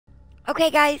Okay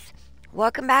guys,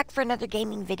 welcome back for another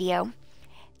gaming video.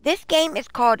 This game is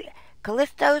called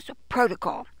Callisto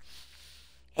Protocol.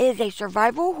 It is a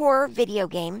survival horror video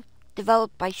game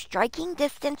developed by Striking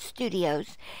Distance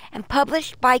Studios and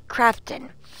published by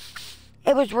Crafton.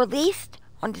 It was released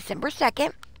on December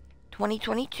 2nd,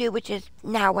 2022, which is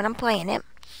now when I'm playing it,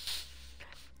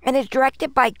 and is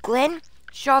directed by Glenn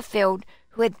Schofield,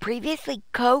 who had previously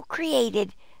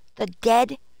co-created the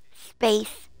Dead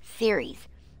Space series.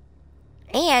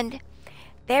 And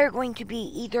they're going to be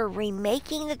either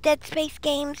remaking the Dead Space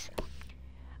games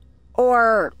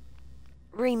or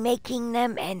remaking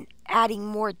them and adding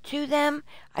more to them.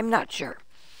 I'm not sure.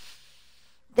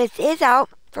 This is out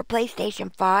for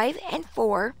PlayStation 5 and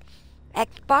 4,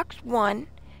 Xbox One,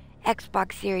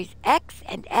 Xbox Series X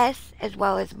and S, as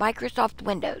well as Microsoft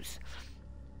Windows.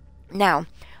 Now,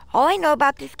 all I know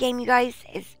about this game, you guys,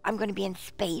 is I'm going to be in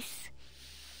space,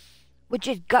 which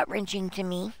is gut-wrenching to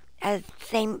me.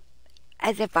 Same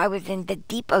as if I was in the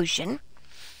deep ocean.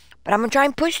 But I'm going to try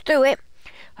and push through it.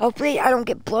 Hopefully I don't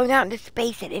get blown out into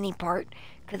space at any part,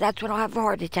 because that's when I'll have a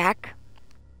heart attack.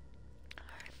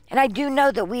 And I do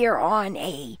know that we are on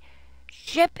a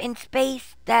ship in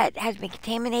space that has been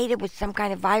contaminated with some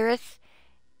kind of virus.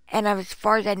 And as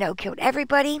far as I know, killed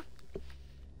everybody.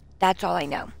 That's all I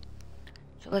know.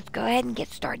 So let's go ahead and get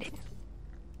started.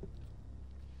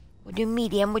 We'll do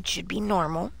medium, which should be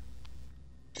normal.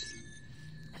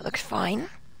 Looks fine.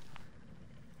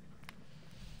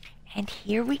 And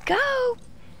here we go.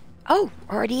 Oh,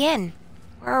 already in.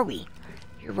 Where are we?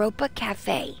 Europa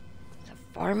Cafe. It's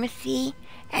a pharmacy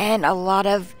and a lot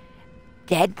of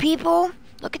dead people.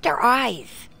 Look at their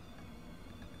eyes.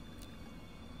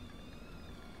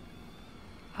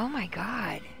 Oh my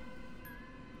god.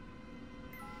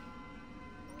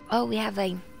 Oh, we have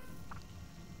a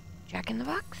Jack in the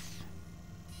Box.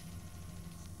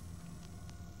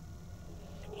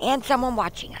 And someone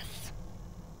watching us.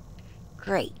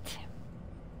 Great.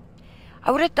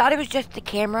 I would have thought it was just the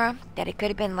camera, that it could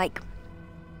have been like,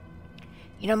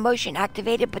 motion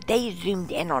activated, but they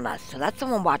zoomed in on us, so that's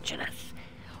someone watching us.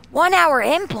 1 hour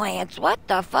implants, what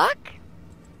the fuck?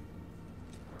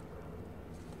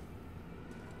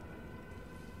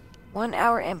 One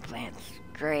hour implants,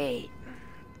 great.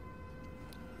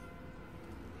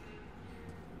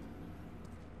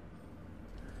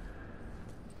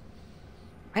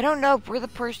 I don't know if we're the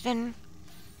person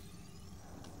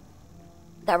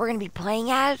that we're going to be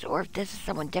playing as, or if this is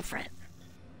someone different.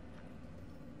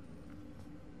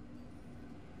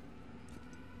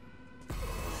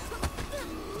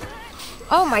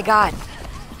 Oh my god.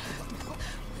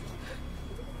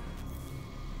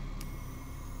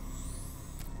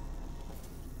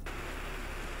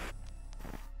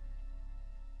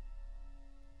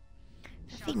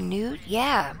 Something news?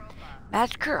 Yeah.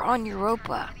 Massacre on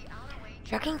Europa.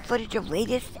 Tracking footage of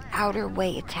latest Outer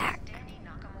Way attack.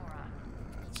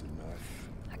 That's enough.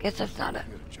 I guess that's not a...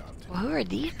 Well, who are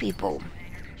these people?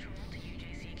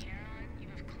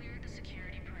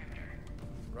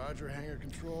 Roger, hangar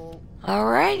control.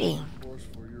 Alrighty. Course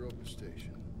for Europa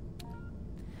Station.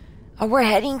 Oh, we're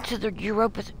heading to the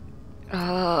Europa...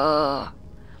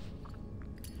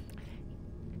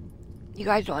 You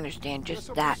guys don't understand.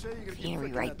 Just that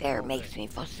scenery right there makes me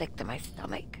feel sick to my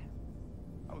stomach.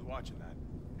 I was watching that.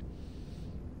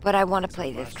 But I want to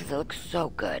play this because it looks so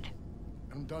good.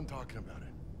 I'm done talking about it.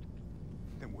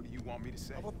 Then what do you want me to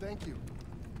say? Well, thank you.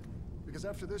 Because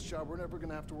after this job, we're never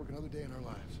gonna have to work another day in our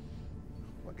lives.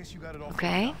 Well, I guess you got it all.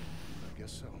 Okay. I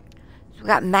guess so. So we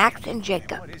got Max and Man,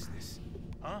 Jacob. what is this?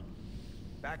 Huh?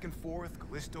 Back and forth,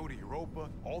 Callisto to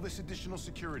Europa, all this additional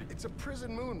security. It's a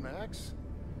prison moon, Max.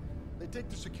 They take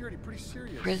the security pretty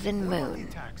serious. Prison What about the moon.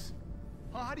 attacks?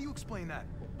 Huh? How do you explain that?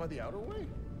 By the outer way.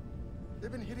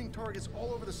 They've been hitting targets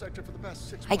all over the sector for the past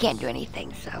 6 months. I can't do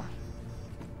anything, so.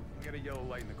 We got a yellow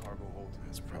light in the cargo hold.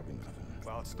 That's probably nothing.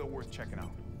 Well, it's still worth checking out.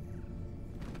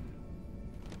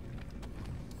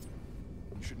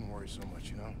 You shouldn't worry so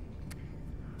much, you know?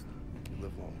 You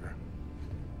live longer.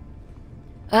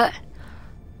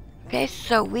 Okay,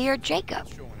 so we are Jacob.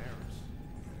 Showing errors.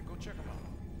 Go check them out.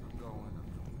 I'm going.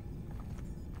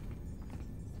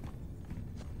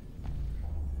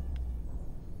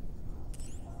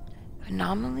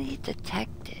 Anomaly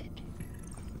detected.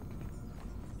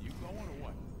 You going or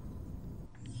what?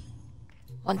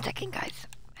 1 second, guys.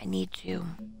 I need to...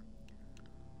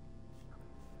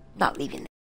 Not leaving.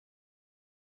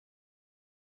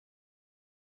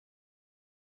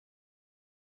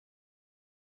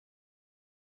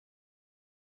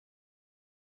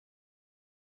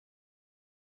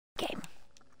 Game.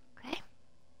 Okay.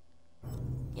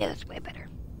 Yeah, that's way better.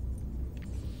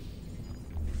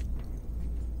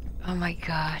 Oh my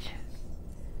god.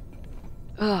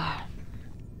 Ugh.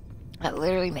 That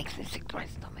literally makes me sick to my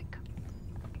stomach.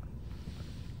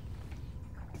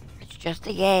 It's just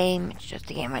a game. It's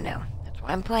just a game, I know. That's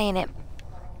why I'm playing it.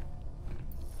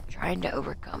 Trying to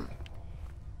overcome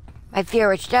my fear,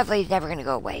 which definitely is never going to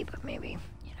go away, but maybe,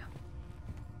 you know,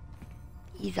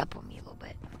 ease up on me a little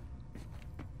bit.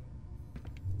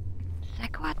 Does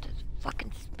that go out to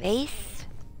fucking space?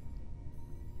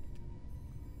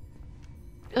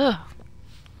 Ugh.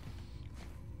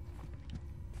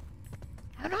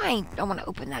 How do I don't want to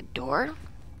open that door?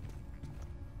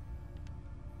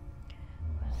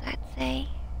 What does that say?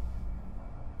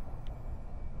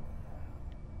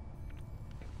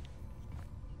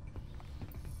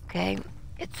 Okay,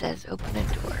 it says open a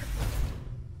door.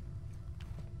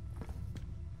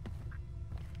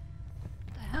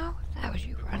 What the hell? That was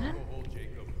you running?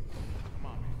 Jacob. Come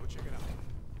on, man. Go check it out.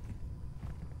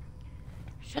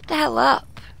 Shut the hell up.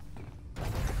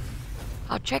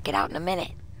 I'll check it out in a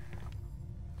minute.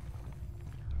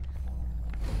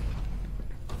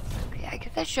 Okay, I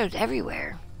guess that shows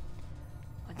everywhere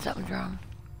when something's wrong.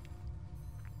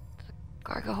 The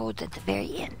cargo holds at the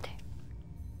very end.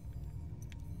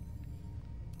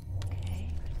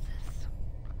 Okay, what's this?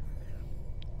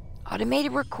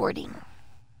 Automated recording.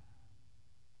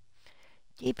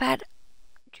 D-pad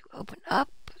to open up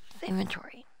the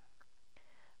inventory.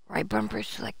 Right bumper,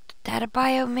 select data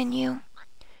bio menu.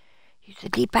 Use the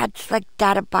D-pad to select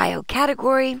data bio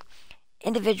category,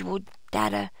 individual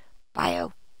data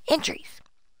bio entries.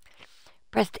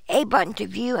 Press the A button to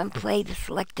view and play the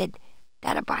selected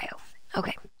data bio.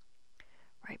 Okay.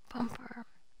 Right bumper.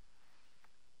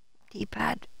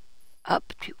 D-pad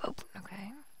up to open.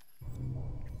 Okay.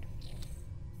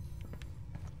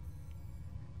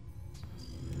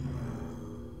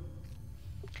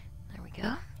 There we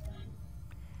go.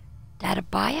 Data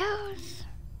bios.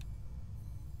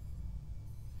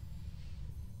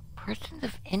 Persons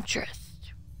of interest.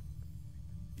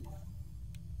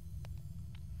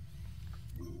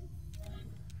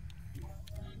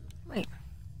 Wait.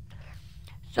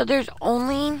 So there's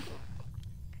only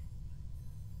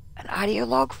an audio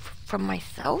log from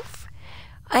myself?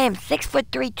 I am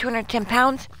 6'3", 210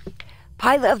 pounds,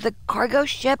 pilot of the cargo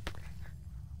ship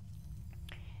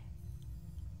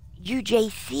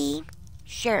UJC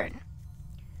Sharon.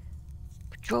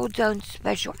 Patrol Zone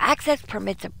Special Access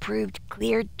Permits approved,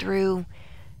 cleared through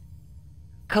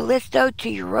Callisto to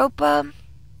Europa.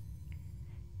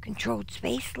 Controlled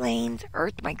space lanes.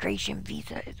 Earth migration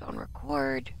visa is on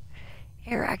record.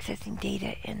 Error accessing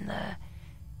data in the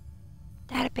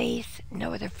database.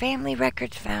 No other family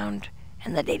records found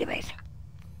in the database.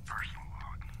 Personal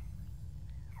log.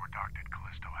 We're docked at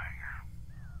Callisto hangar.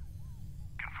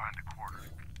 Confined to quarters.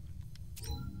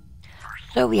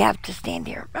 So we have to stand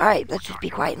here. Alright, let's just be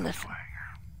quiet and listen. Confined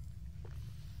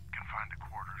to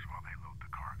quarters while they load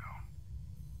the cargo.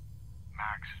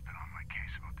 Max has been on my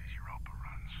case about these Europa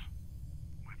runs.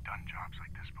 We've done jobs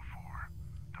like this before.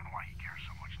 Don't know why he cares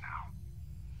so much now.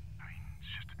 I mean,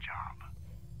 it's just a job.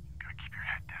 Gotta keep your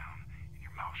head down and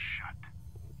your mouth shut.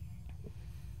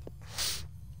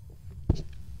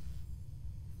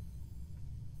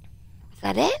 Is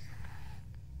that it?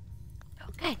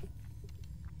 Okay.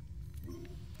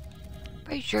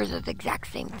 Pretty sure they're the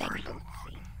exact same thing, but let's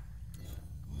see.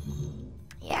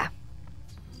 Yeah.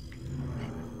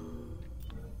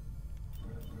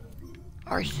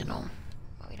 Arsenal.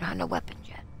 Well, we don't have no weapons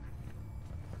yet.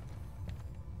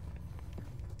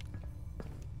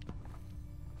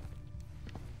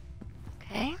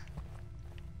 Okay.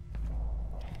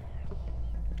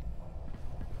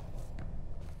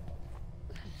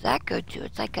 What does that go to?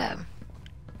 It's like a...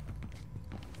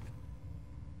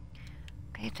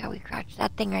 Okay, that's how we crouch.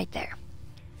 That thing right there.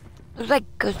 Looks like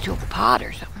it goes to a pod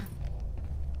or something.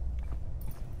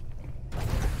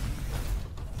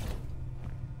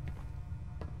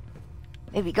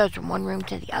 Maybe it goes from one room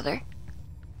to the other.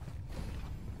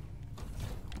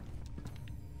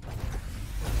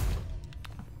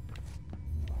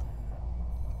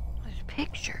 There's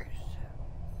pictures.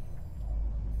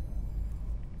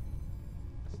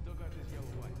 Still got this yellow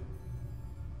light.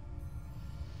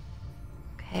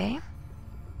 Okay.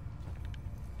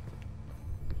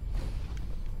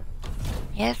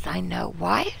 Yes, I know.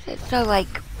 Why is it so,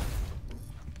 like,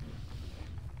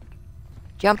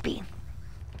 jumpy?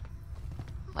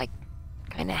 Like,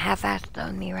 kind of half-assed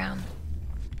throwing me around.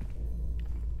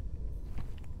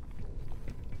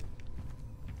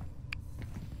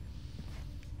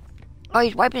 Oh,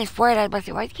 he's wiping his forehead. I was about to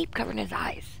say, why does he keep covering his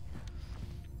eyes?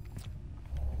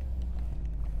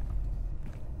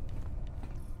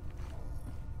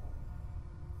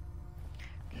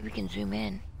 Maybe we can zoom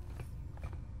in.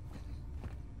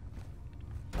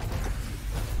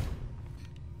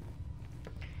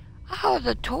 Oh,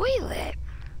 the toilet.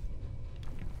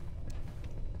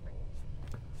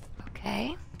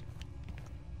 Okay.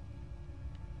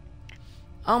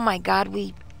 Oh my god,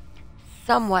 we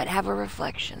somewhat have a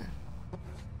reflection.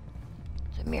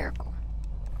 It's a miracle.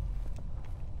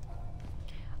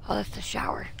 Oh, that's the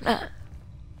shower.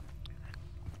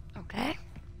 Okay.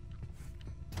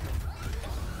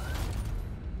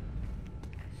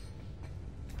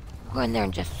 We'll go in there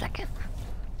in just a second.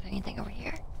 Is there anything over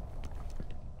here?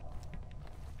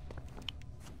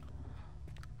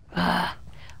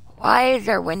 Why is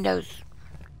there windows?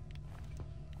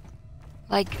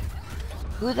 Like,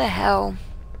 who the hell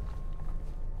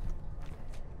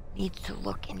needs to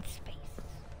look in space?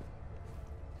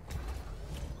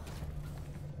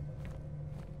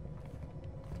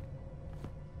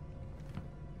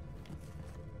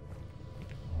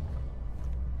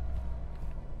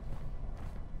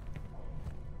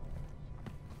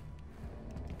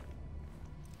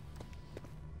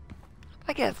 If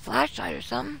I get a flashlight or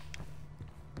something.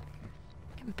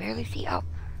 I can barely see. Oh.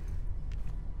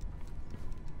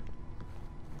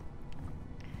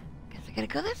 Guess I gotta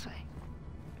go this way.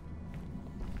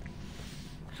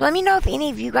 So let me know if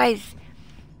any of you guys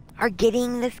are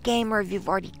getting this game or if you've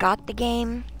already got the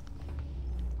game.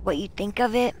 What you think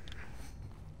of it.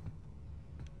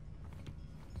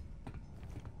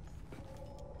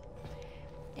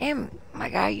 Damn, my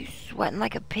guy, you sweating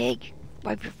like a pig.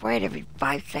 Wipe your forehead every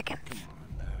 5 seconds.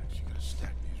 You gotta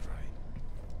stack these right.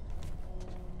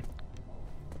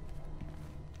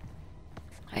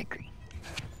 I agree.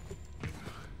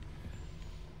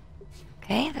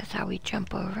 Okay, that's how we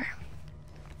jump over.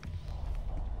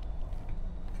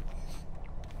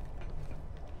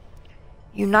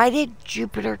 United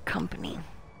Jupiter Company.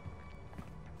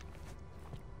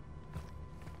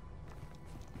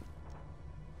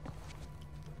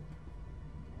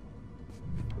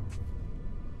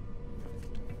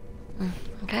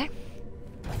 Okay.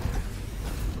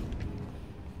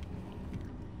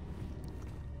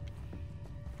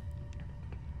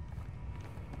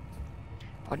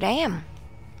 Oh, damn.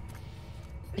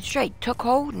 It straight took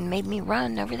hold and made me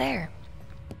run over there.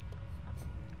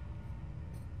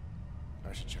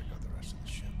 I should check out the rest of the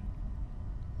ship.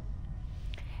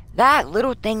 That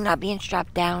little thing not being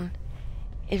strapped down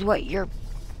is what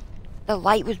the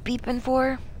light was beeping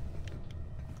for.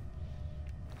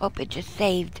 Hope it just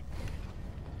saved.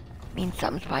 Means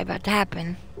something's probably about to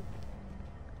happen.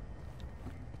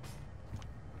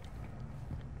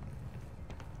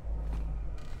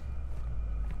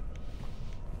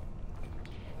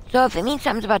 So if it means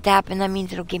something's about to happen, that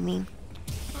means it'll give me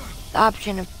the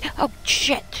option of, oh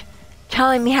shit,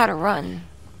 telling me how to run.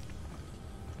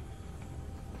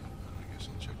 I guess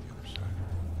I'll check the other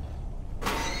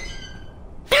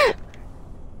side.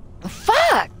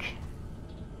 Fuck!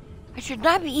 I should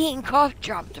not be eating cough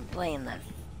drops and playing this.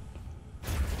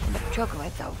 I'm choking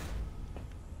myself.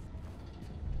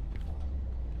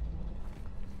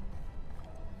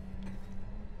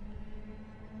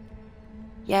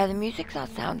 Yeah, the music's not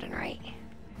sounding right.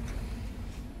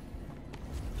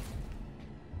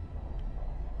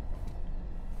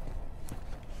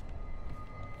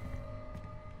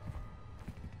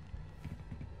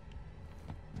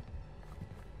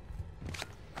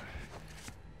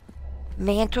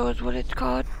 Mantle is what it's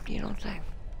called? You don't say.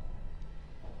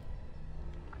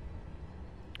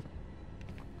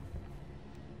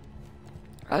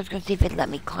 I was gonna see if it'd let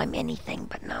me climb anything,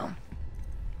 but no.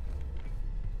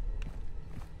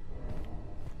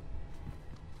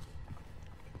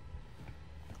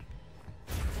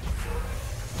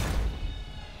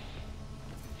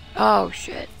 Oh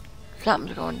shit.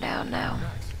 Something's going down now.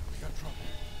 Max, we got trouble.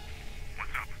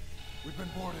 What's up? We've been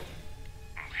boarded.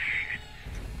 Oh, shit.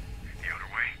 The other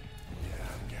way? Yeah,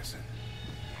 I'm guessing.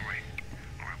 Alright.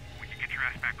 Alright, well, you get your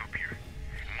ass back up here.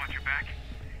 And watch your back.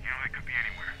 You know, that could be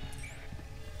anywhere.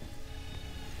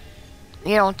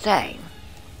 You don't say.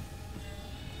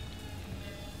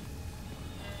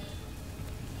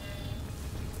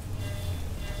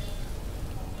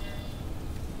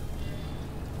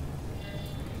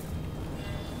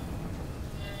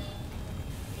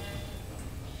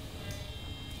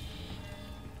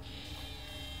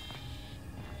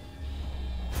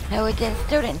 No, it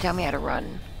still didn't tell me how to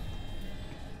run.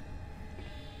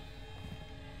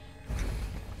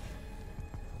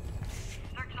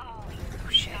 Search the hole. Oh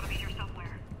shit. Gotta be here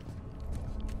somewhere.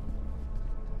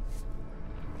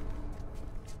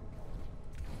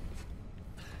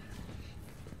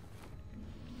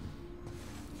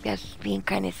 Guess being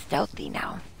kind of stealthy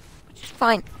now, which is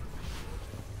fine.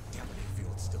 Temperature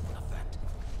field's still in effect.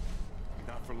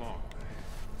 Not for long.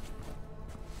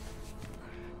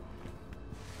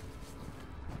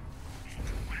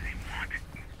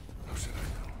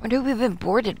 Wonder who we've been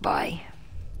boarded by.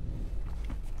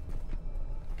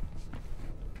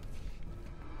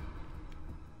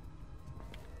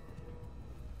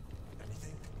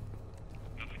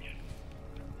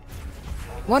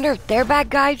 Wonder if they're bad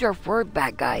guys or if we're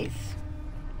bad guys.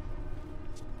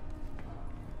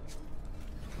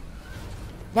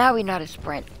 Now we know how to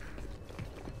sprint.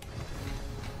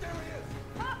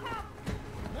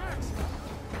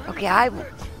 Okay, I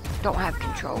don't have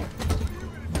control.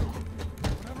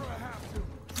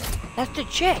 That's the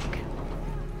chick.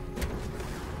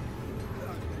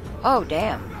 Oh,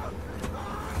 damn.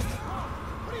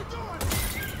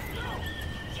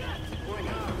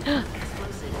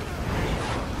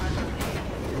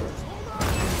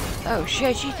 Oh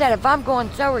shit, she said if I'm going,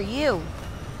 so are you.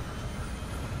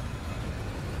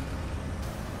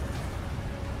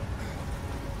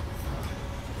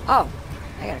 Oh,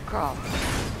 I gotta crawl.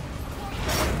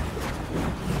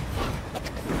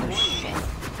 Oh shit.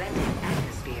 Venting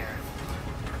atmosphere.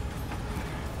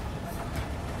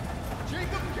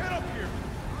 Jacob, get up here!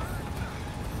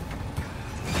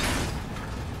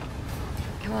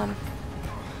 Come on.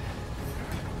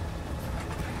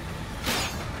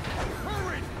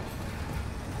 Hurry!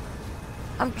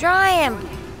 I'm trying.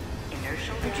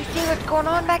 Inertial Don't you see what's going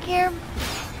on back here?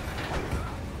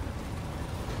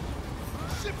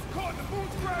 Ship's caught in the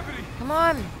moon's gravity! Come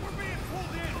on. We're being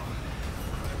pulled in!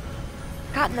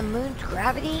 Caught in the moon's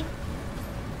gravity?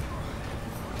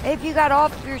 If you got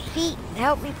off your seat and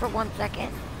help me for 1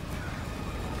 second.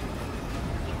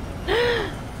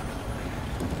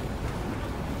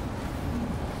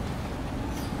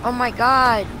 Oh my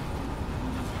god.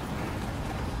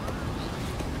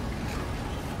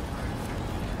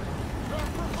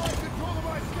 Provide control of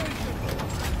my station!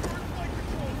 Flight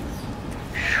control!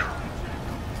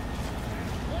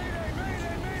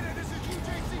 Mayday! This is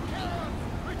UJC Caron!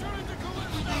 Returning to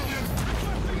Callisto!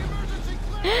 Requesting emergency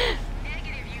clearance!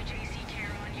 Negative UJC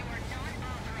Caron. You are not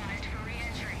authorized for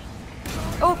re-entry.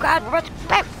 Oh god, we're about to...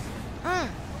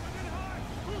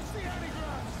 Who's the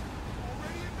anti-graphs? Already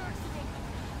Already at maximum!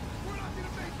 We're not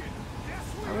gonna make it! Yes,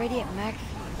 we at max.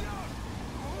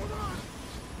 Hold on!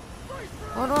 Brace for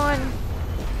Hold on.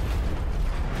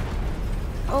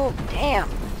 Oh, damn.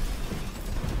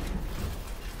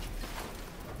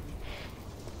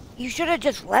 You should have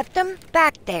just left them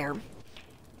back there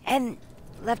and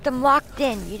left them locked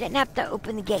in. You didn't have to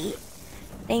open the gate.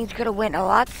 Things could have went a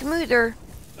lot smoother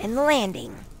in the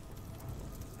landing.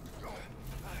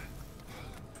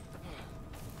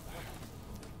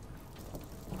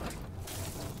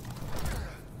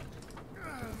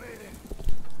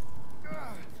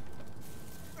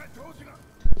 I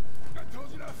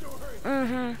told you not to hurry!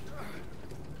 Mm-hmm.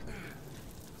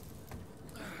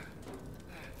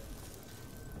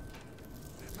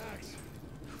 Max!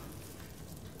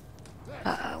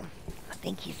 Uh-oh. I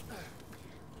think he's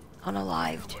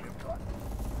unalived.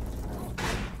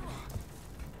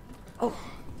 Oh.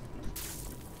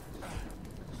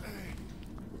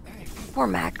 Poor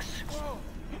Max.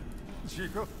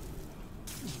 Chico?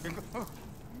 Chico?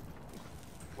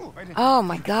 Oh, I didn't... Oh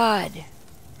my god.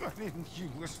 Why didn't you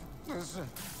listen?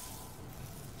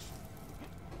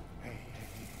 Hey,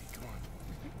 come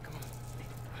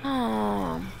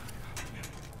on. Oh.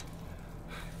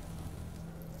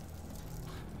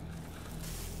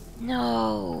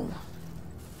 No.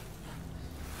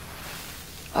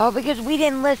 Oh, because we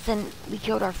didn't listen, we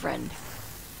killed our friend.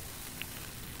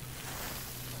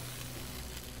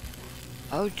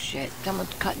 Oh shit,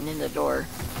 someone's cutting in the door.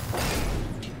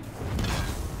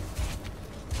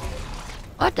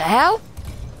 What the hell?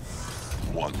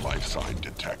 One life sign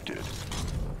detected.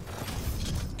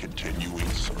 Continuing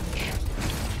search.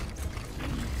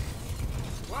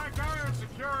 Black Iron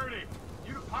Security.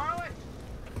 You the pilot?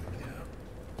 Yeah.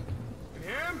 And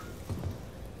him?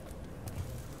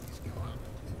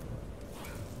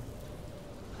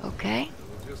 Okay.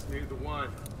 We'll just need the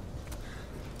one.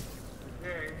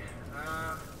 Okay,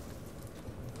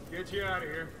 get you out of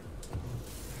here.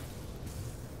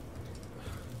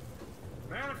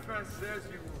 Manifest says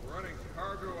you were running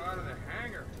cargo out of the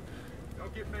hangar.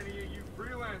 Don't get many of you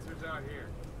freelancers out here.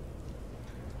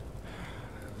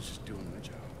 I was just doing my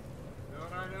job.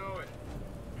 Don't I know it?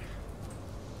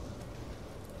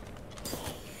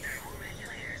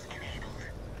 Regulators enabled.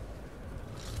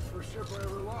 First ship I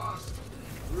ever lost.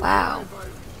 Wow.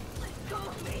 Let go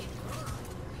of me.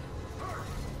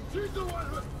 She's the one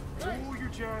who... Hey! Cool your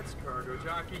jets, cargo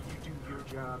jockey. You do your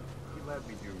job. You let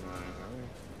me do mine, alright?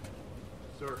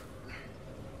 Sir.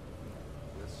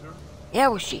 Yes, sir? Yeah,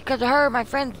 well, because of her, my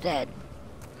friend's dead.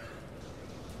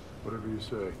 Whatever you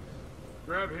say.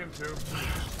 Grab him, too.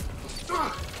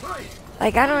 Hey!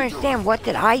 Like, I don't understand. What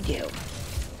did I do?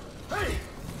 Hey!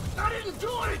 I didn't do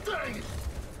anything!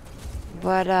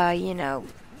 But, you know,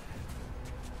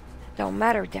 don't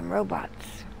matter with them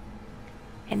robots.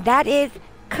 And that is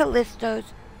Callisto's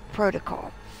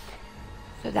Protocol.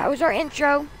 So that was our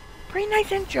intro. Pretty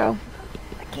nice intro.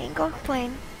 I can't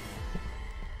complain.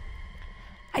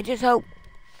 I just hope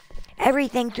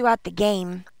everything throughout the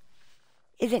game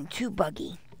isn't too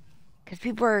buggy. Because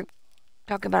people are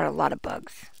talking about a lot of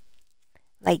bugs.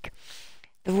 Like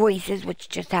the voices, which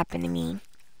just happened to me.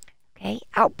 Okay,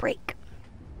 Outbreak.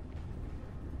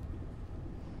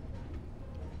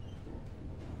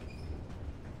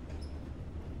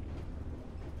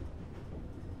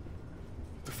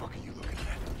 What the fuck are you looking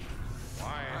at?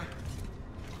 Why?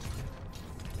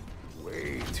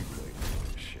 Way too late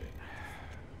for this shit.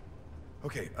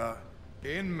 Okay,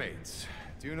 inmates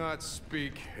do not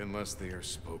speak unless they are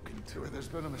spoken to. There's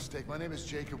been a mistake. My name is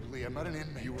Jacob Lee. I'm not an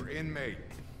inmate. You were inmate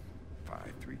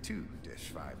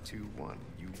 532-521.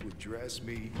 You address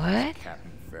me What? as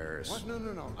Captain Ferris. What?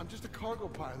 No. I'm just a cargo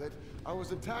pilot. I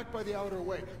was attacked by the Outer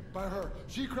Way. By her.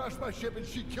 She crashed my ship and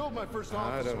she killed my first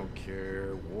I officer. don't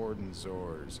care. Warden's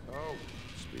orders. Oh,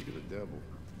 speak of the devil.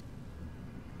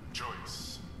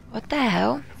 Choice. What the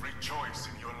hell? Every choice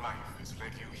in your life has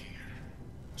led you here.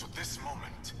 To this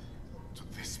moment. To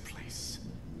this place.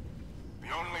 The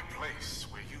only place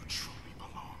where you truly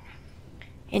belong.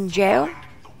 In jail? Find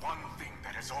the one thing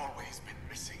that has always been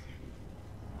missing.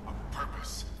 A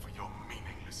purpose for your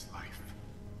meaningless life.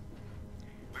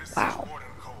 This Wow. is Warden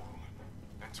Cole.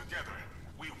 And together,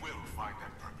 we will find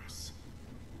that purpose.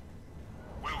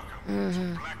 Welcome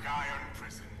to Black Iron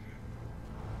Prison.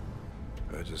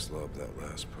 I just love that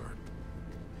last part.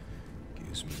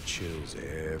 Gives me chills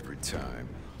every time.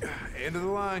 End of the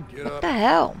line, get What up. the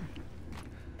hell?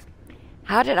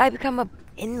 How did I become a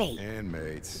inmate?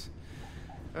 Inmates.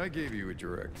 I gave you a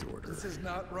direct order. This is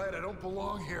not right. I don't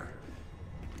belong here.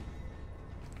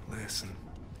 Listen.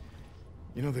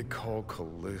 You know they call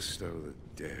Callisto the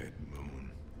dead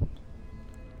moon.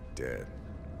 Dead.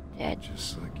 Dead.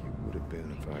 Just like you would have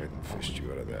been if I hadn't fished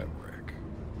you out of that wreck.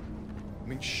 I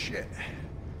mean, shit.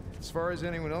 As far as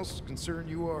anyone else is concerned,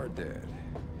 you are dead.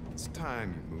 It's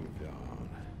time you moved on.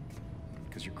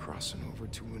 Because you're crossing over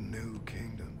to a new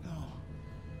kingdom. No.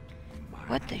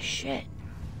 What the shit?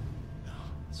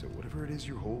 So whatever it is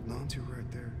you're holding on to right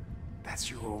there, that's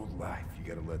your old life. You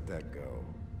gotta let that go.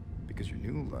 Because your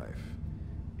new life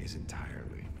is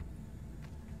entirely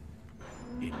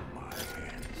in my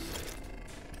hands.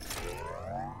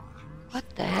 What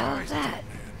the hell is that?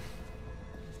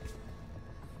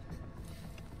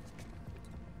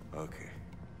 Okay.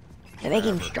 Did it make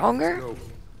him stronger? Go.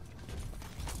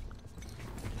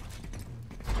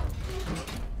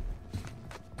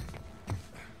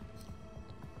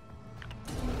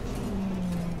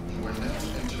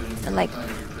 And like,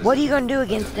 what are you gonna do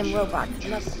against them robots?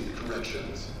 Nothing.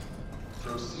 Corrections.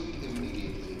 Proceed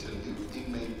immediately to new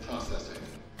inmate processing.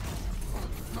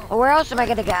 Well, where else am I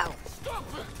gonna go?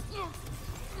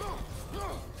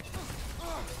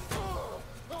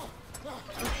 Oh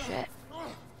shit.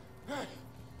 Hey,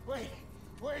 wait.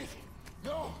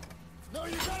 No,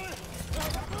 you got it.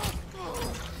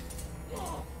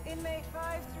 Inmate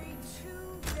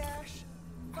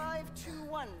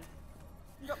 532-521.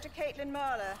 Dr. Caitlin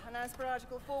Marler, and as per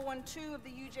Article 412 of the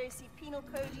UJC Penal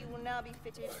Code, you will now be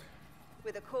fitted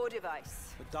with a core device.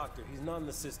 But doctor, he's not in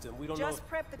the system. We don't know. Just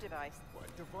prep the device.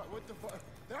 What the fuck?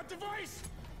 That device?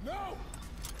 No,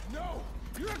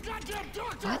 you're a goddamn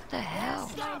doctor. What the hell?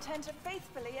 I intend to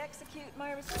faithfully execute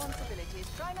my responsibilities.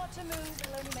 Try not to move,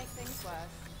 it'll only make things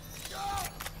worse. Oh,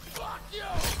 fuck you!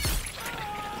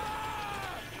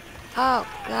 Oh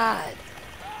god.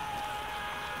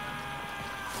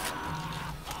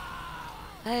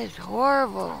 That is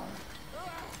horrible.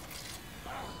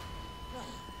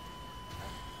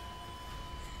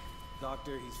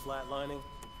 Doctor, he's flatlining.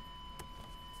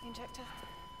 Injector.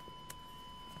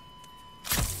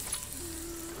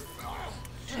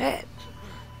 Shit.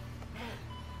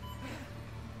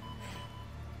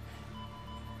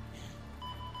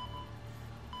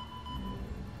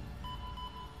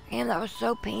 Man, that was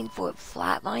so painful. It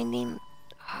flatlined him.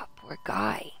 Oh, poor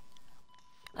guy.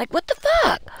 Like, what the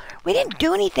fuck? We didn't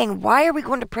do anything. Why are we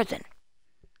going to prison?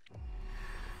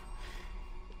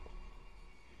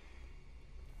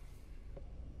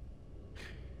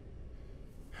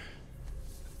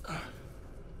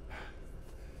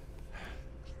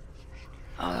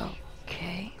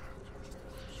 Okay.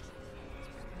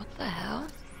 What the hell?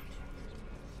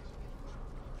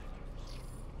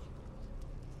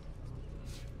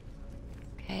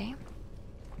 Okay.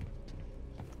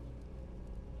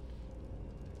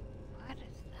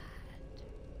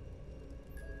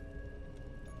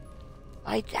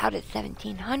 Lights out at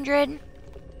 1700.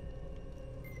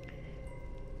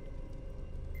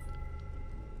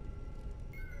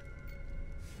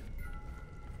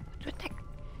 What's with that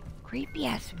creepy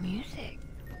ass music?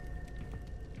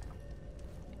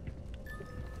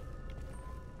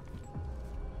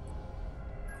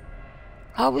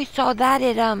 Oh, we saw that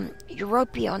at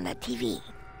Europa on that TV.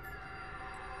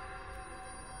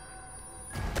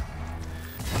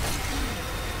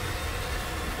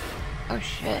 Oh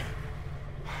shit.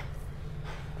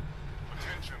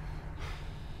 Attention.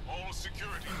 All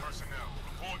security personnel,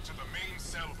 report to the main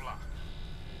cell block.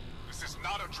 This is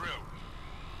not a drill.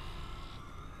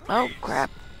 Oh Please,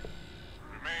 crap.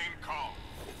 remain calm.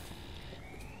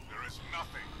 There is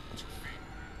nothing to fear.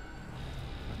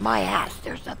 My ass,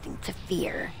 there's nothing to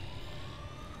fear.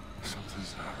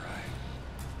 Something's not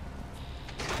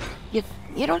right.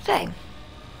 You don't say.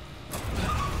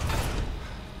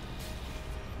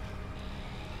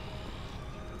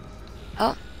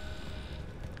 Oh.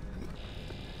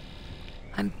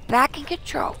 I'm back in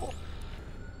control.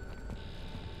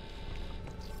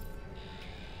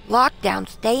 Lockdown,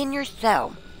 stay in your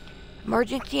cell.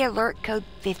 Emergency alert code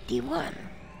 51.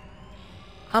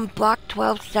 I'm block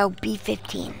 12, cell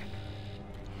B15.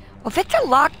 Well, if it's a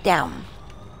lockdown,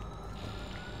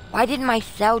 why didn't my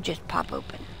cell just pop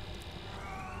open?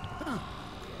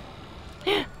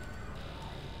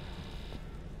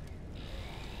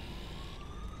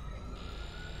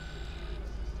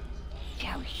 See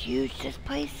how huge this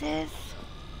place is?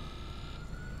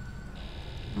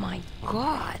 My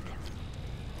God.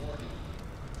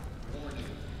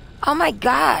 Oh my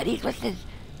God, he's listed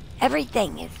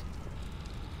everything. His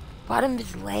bottom of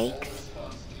his legs,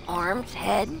 arms,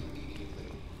 head.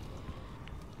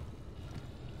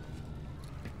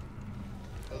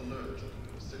 Alert.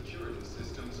 Security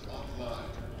systems offline.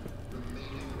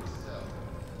 Remain in your cell.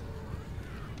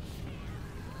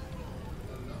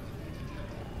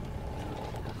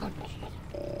 Oh,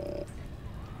 jeez.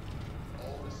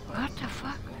 What the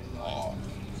fuck?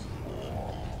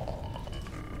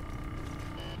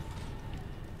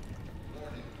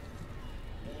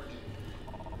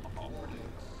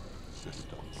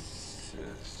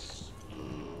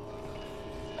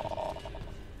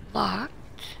 Locked.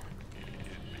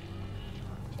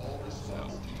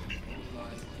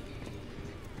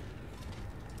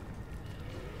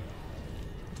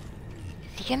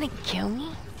 Is he gonna kill me?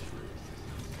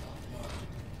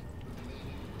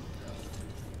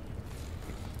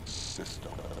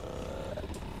 System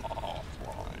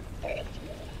offline.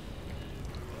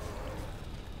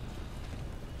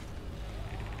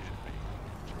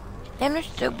 Then they're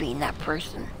still being that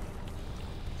person.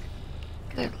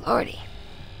 Good lordy.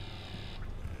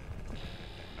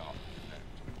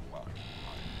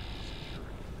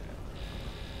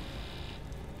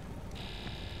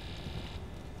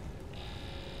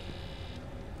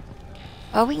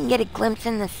 Oh, we can get a glimpse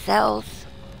in the cells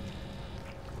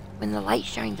when the light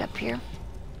shines up here.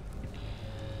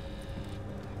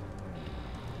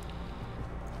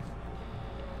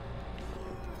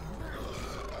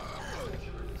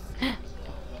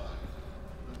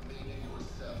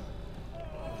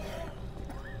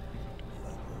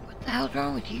 What the hell's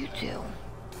wrong with you two?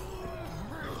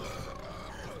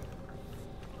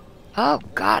 Oh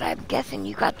God, I'm guessing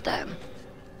you got the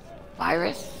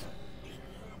virus.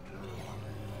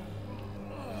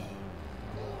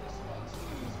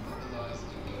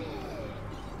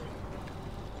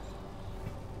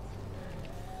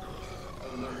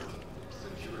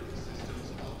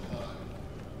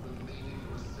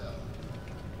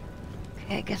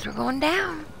 Okay, I guess we're going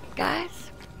down,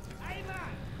 guys. Hey man,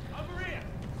 over here.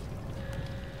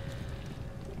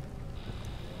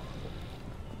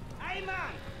 Hey man,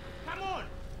 come on.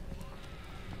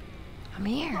 I'm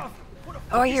here. What the fuck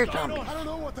Oh, I is hear going zombies. on? I don't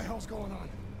know what the hell's going on.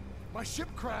 My ship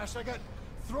crashed, I got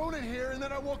thrown in here, and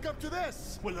then I woke up to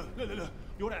this. Well, look.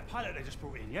 You're that pilot they just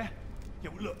brought in, yeah? Yeah,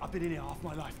 well, look, I've been in here half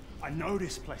my life. I know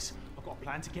this place. I've got a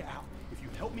plan to get out. If you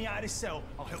help me out of this cell,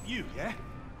 I'll help you, yeah?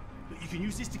 Look, you can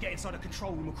use this to get inside a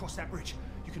control room across that bridge.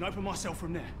 You can open my cell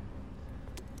from there.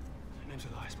 My name's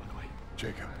Elias, by the way.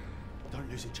 Jacob. Don't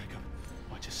lose it, Jacob.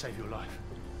 Might just save your life.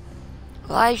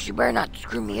 Elias, you better not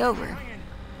screw me over.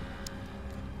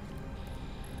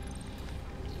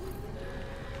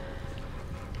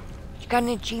 You got an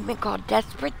achievement called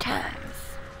Desperate Times.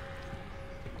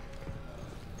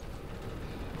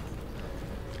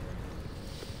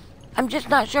 I'm just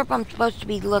not sure if I'm supposed to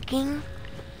be looking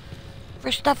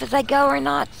for stuff as I go or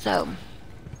not, so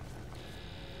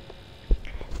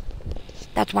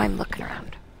that's why I'm looking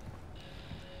around.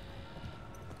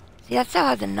 See, that cell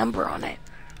has a number on it,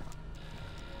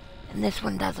 and this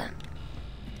one doesn't.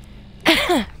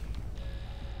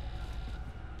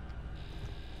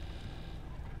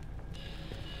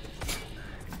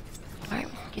 Alright,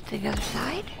 get to the other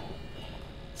side.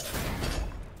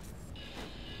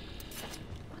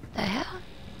 What the hell?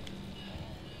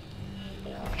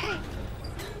 Okay.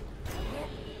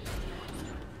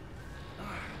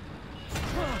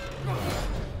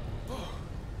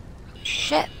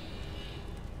 Shit.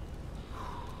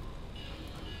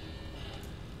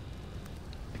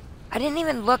 I didn't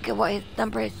even look at what his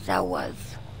number his cell was.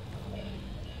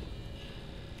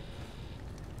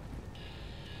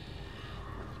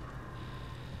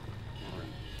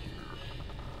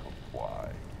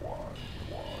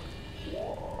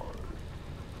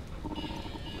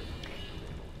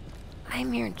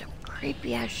 I'm hearing some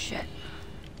creepy ass shit.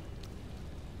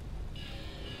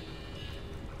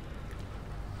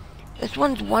 This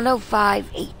one's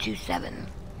 105,827.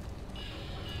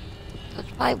 So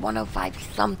it's probably 105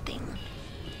 something.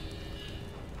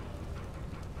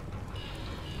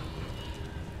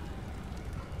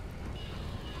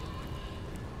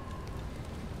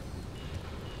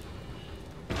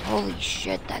 Holy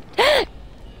shit, that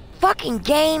fucking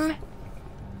game!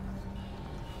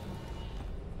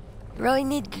 You really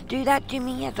need to do that to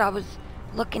me as I was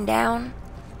looking down?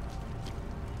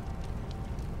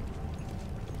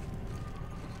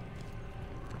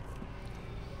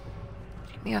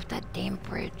 Get me off that damn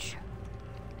bridge.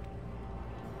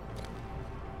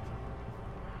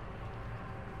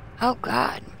 Oh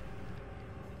god.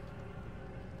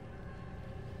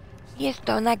 He is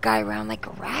throwing that guy around like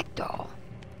a rag doll.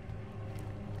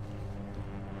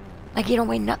 Like you don't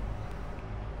weigh nothing.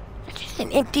 It's just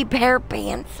an empty pair of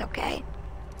pants, okay?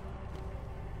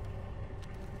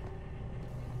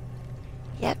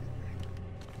 Yep.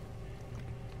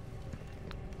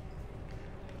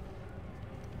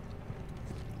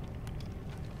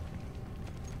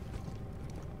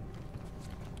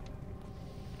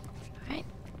 Alright.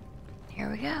 Here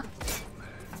we go.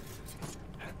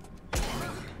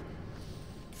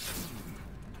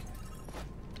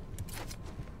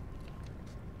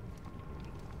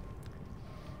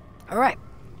 Alright,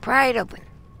 pry it open.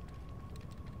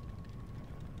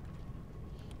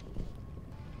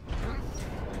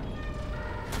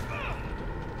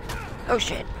 Oh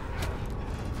shit.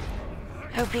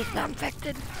 Hope he's not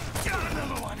infected.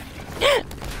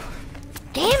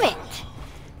 Damn it!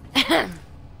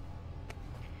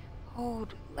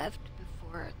 Hold left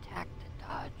before attack to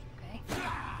dodge, okay?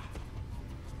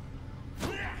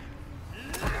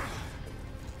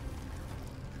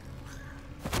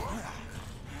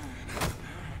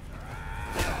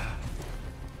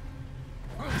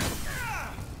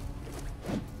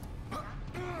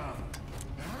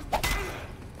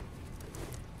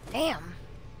 Damn.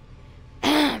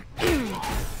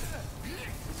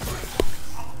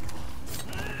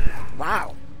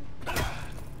 Wow.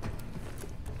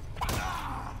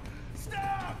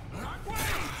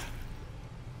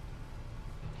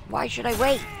 Why should I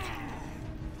wait?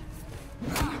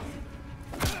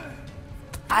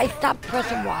 I stopped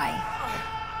pressing Y.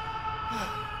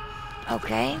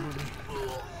 Okay.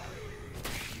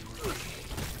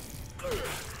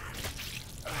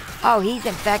 Oh, he's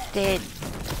infected.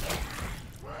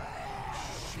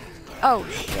 Oh,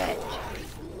 shit.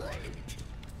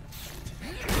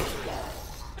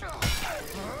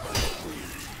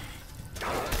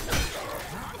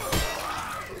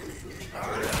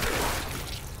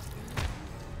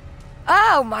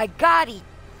 Oh my god,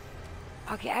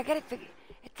 Okay, I gotta figure...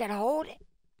 It said hold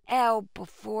L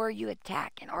before you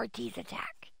attack, and RT's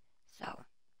attack. So...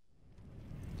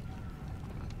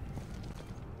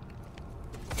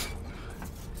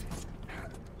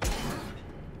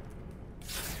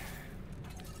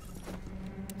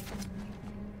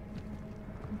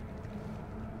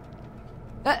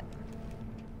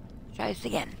 Try this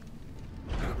again.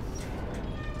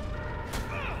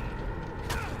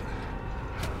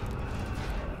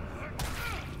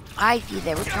 I see,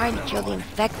 they were trying to kill the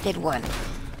infected one.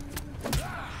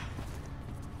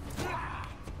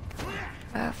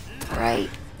 Right.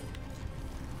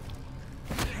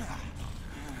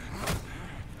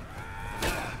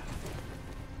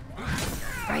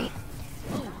 Right.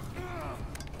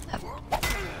 Left.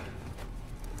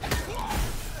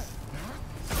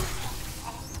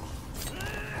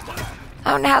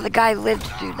 I don't know how the guy lived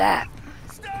through that.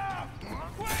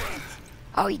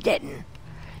 Oh, he didn't.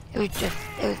 It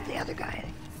was the other guy.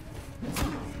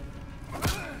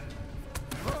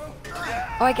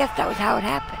 Oh, I guess that was how it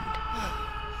happened.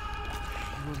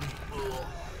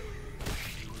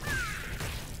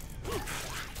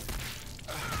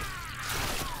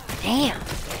 Damn.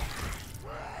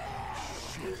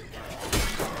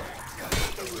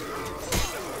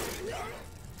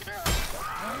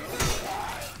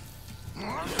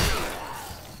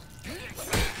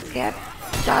 Okay, I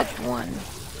dodged one.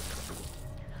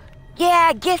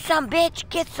 Yeah, get some, bitch,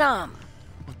 get some.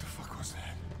 What the fuck was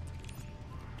that?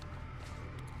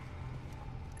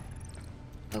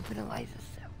 Open Eliza's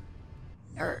cell.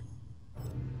 Or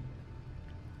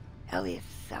Elliot's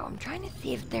cell. I'm trying to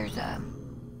see if there's a...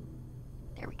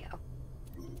 There we go.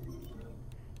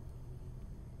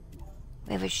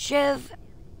 We have a shiv,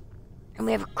 and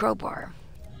we have a crowbar.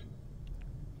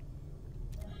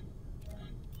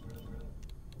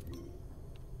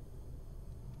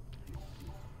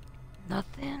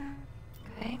 Nothing.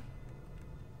 Okay.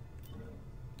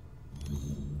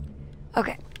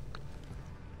 Okay.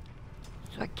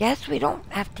 So I guess we don't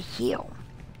have to heal.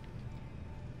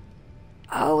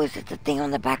 Oh, is it the thing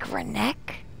on the back of our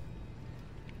neck?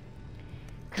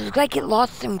 Because it looks like it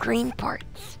lost some green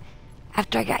parts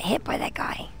after I got hit by that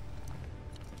guy.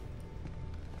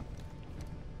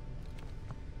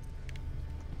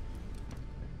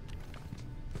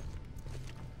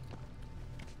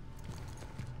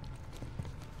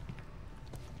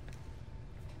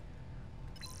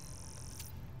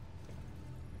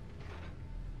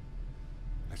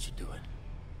 That should do it.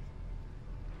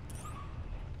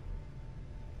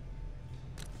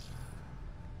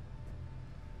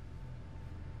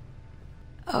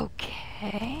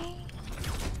 Okay.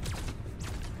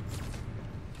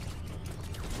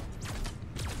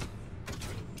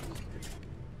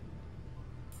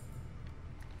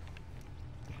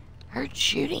 Heard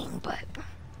shooting, but...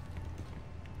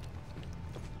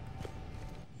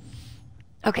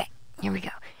 Okay, here we go.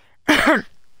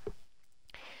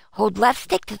 Hold left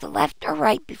stick to the left or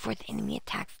right before the enemy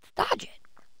attacks to dodge it.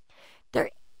 There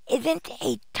isn't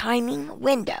a timing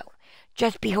window.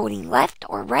 Just be holding left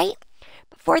or right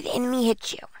before the enemy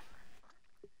hits you.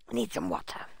 I need some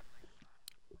water.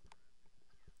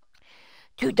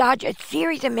 To dodge a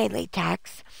series of melee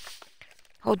attacks,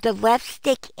 hold the left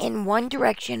stick in one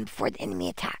direction before the enemy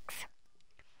attacks.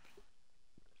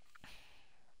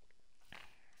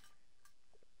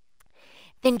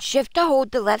 Then shift to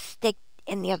hold the left stick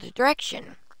in the other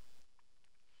direction,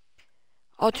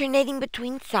 alternating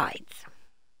between sides.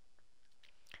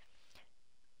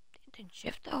 Then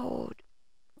shift to hold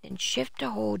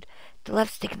the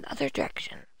left stick in the other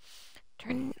direction.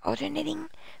 Alternating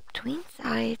between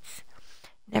sides.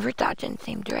 Never dodge in the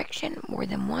same direction more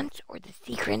than once or the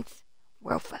sequence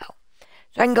will fail.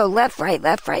 So I can go left, right,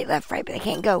 left, right, left, right, but I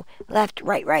can't go left,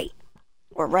 right, right,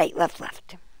 or right, left,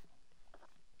 left.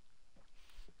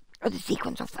 Or the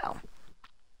sequence will fail.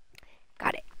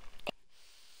 Got it.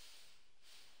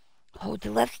 Hold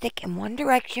the left stick in one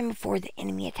direction before the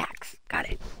enemy attacks. Got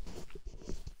it.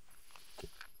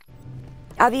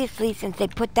 Obviously, since they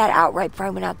put that out right before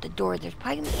I went out the door, there's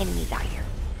probably going to be enemies out here.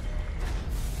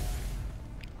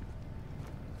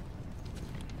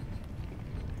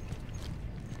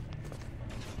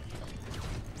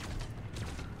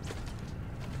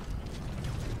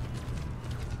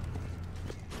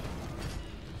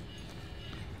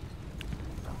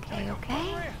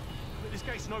 Okay. This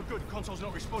gate's no good. Console's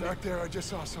not responding. Back there, I just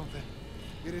saw something.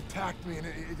 It attacked me and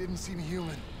it didn't seem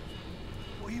human.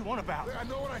 What are you on about? I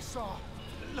know what I saw.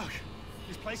 Look,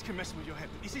 this place can mess with your head,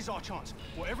 but this is our chance.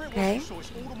 Whatever it was Okay. you saw,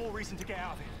 it's all the more reason to get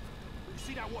out of here. You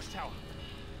see that watchtower?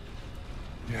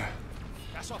 Yeah.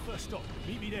 That's our first stop.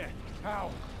 Meet me there.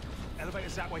 How?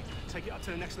 Elevator's that way. Take it up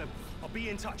to the next level. I'll be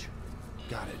in touch.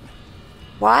 Got it.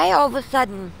 Why all of a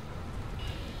sudden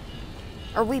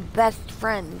are we best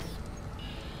friends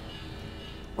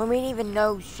when we didn't even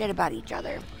know shit about each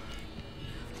other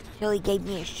till he gave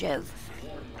me a shiv?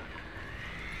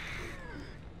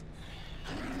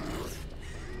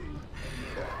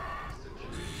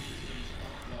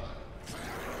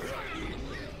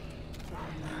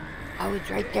 Oh,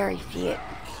 it's right there, I see it.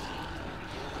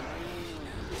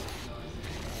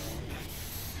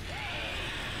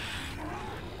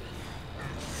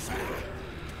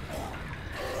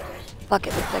 Fuck,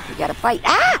 it looks like we gotta fight.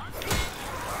 Ah!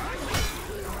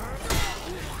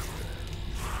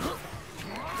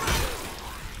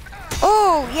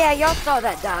 Oh, yeah, y'all saw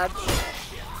that dodge.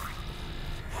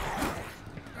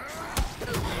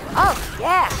 Oh,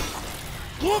 yeah.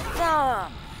 Get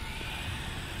some.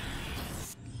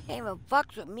 Can't even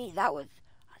fucks with me. That was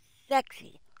a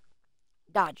sexy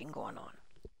dodging going on.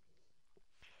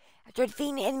 After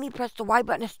defeating the enemy, press the Y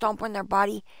button to stomp on their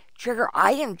body. Trigger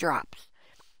item drops.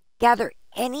 Gather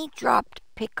any dropped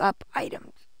pickup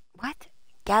items. What?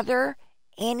 Gather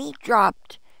any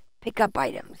dropped pickup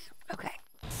items. Okay.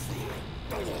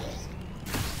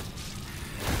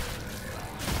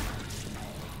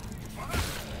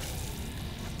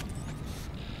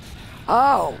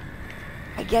 Oh.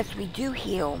 I guess we do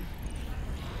heal.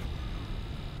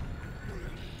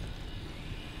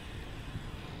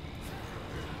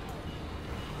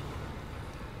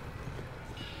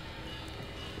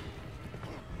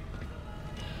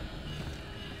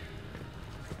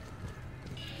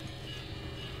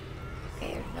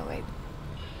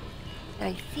 that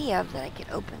I see of that I can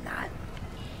open that.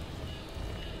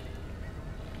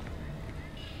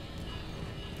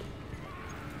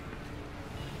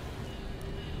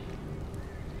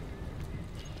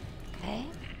 Okay.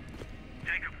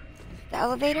 Jacob. The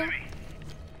elevator?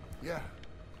 Yeah.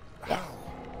 Yes.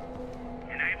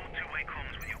 Enable two-way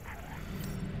comms with your core.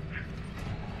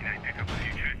 You know, pick up a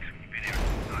few tricks. You've been here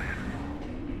since I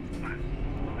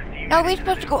have. No, we're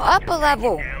supposed to go up a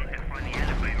level. Down and find the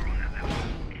elevator on that level.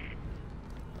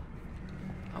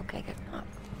 Okay, guess not.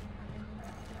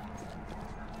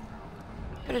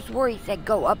 Could have swore he said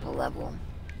go up a level.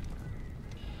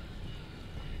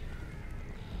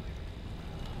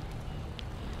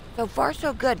 So far,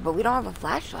 so good, but we don't have a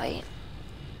flashlight.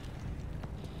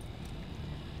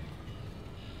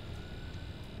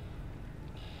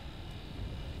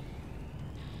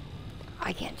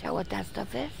 I can't tell what that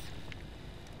stuff is.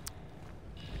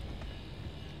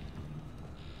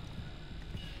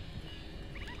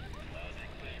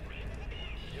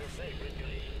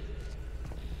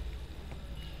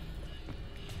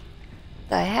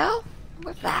 The hell?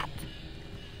 What's that?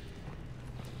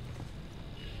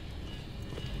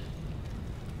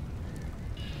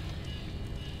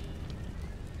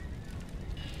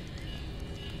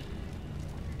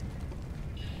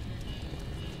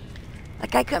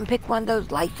 Like I couldn't pick one of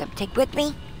those lights up. Take with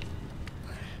me.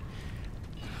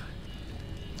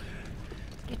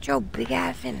 Get your big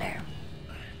ass in there.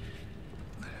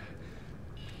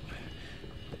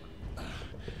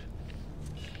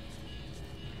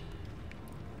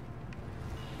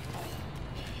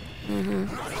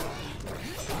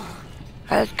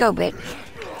 Alright, let's go, bitch.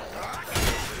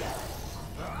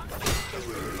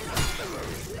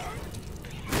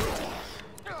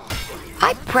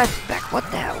 I pressed back. What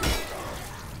the hell?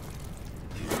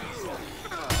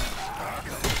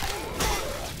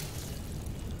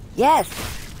 Yes.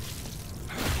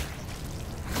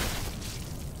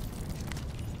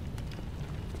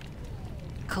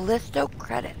 Callisto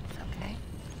credits. Okay.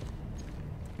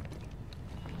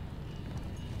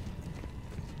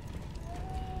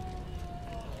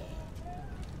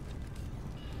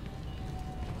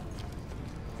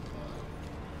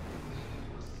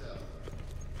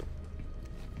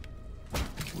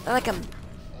 Like a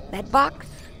med box.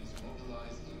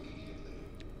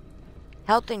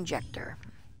 Health injector.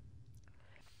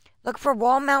 Look for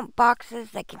wall mount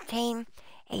boxes that contain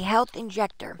a health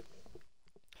injector.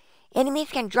 Enemies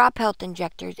can drop health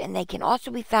injectors, and they can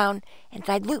also be found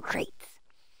inside loot crates.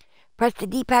 Press the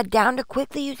D-pad down to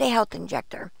quickly use a health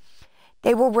injector.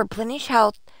 They will replenish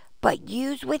health, but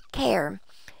use with care,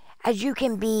 as you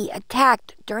can be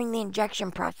attacked during the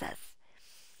injection process.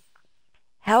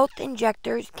 Health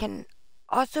injectors can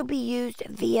also be used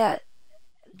via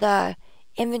the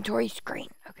inventory screen.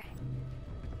 Okay.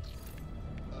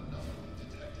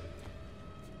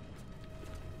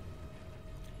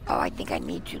 Oh, I think I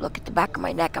need to look at the back of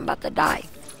my neck. I'm about to die.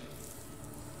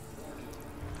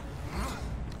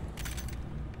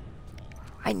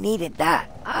 I needed that.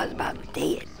 I was about to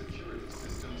dead. Security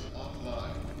systems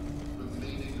offline.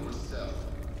 Remain in your cell.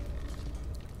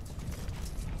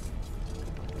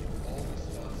 All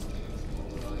response teams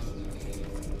mobilized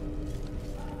immediately.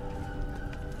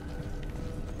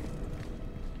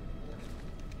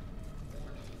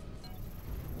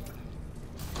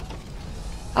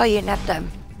 Oh, you didn't have to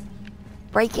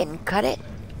break it and cut it?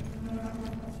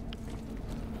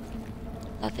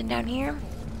 Nothing down here?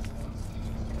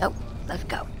 Nope. Let's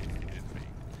go.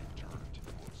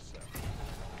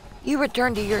 You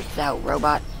return to your cell,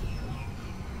 robot.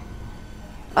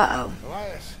 Uh-oh.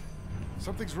 Elias,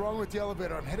 something's wrong with the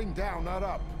elevator. I'm heading down, not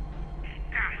up.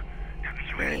 Damn. That means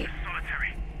you're heading to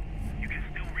solitary. You can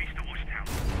still reach the watchtower.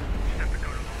 Just have to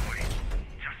go the long way.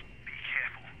 Just be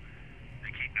careful.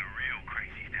 They keep the real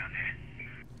crazies down there.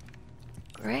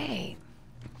 Great.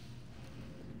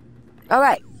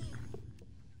 Alright.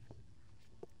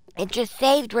 It just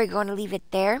saved. We're going to leave it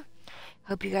there.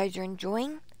 Hope you guys are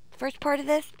enjoying the first part of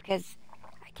this, because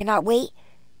I cannot wait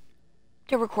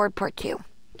to record part 2.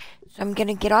 So I'm going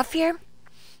to get off here,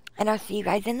 and I'll see you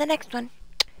guys in the next one.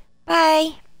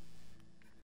 Bye.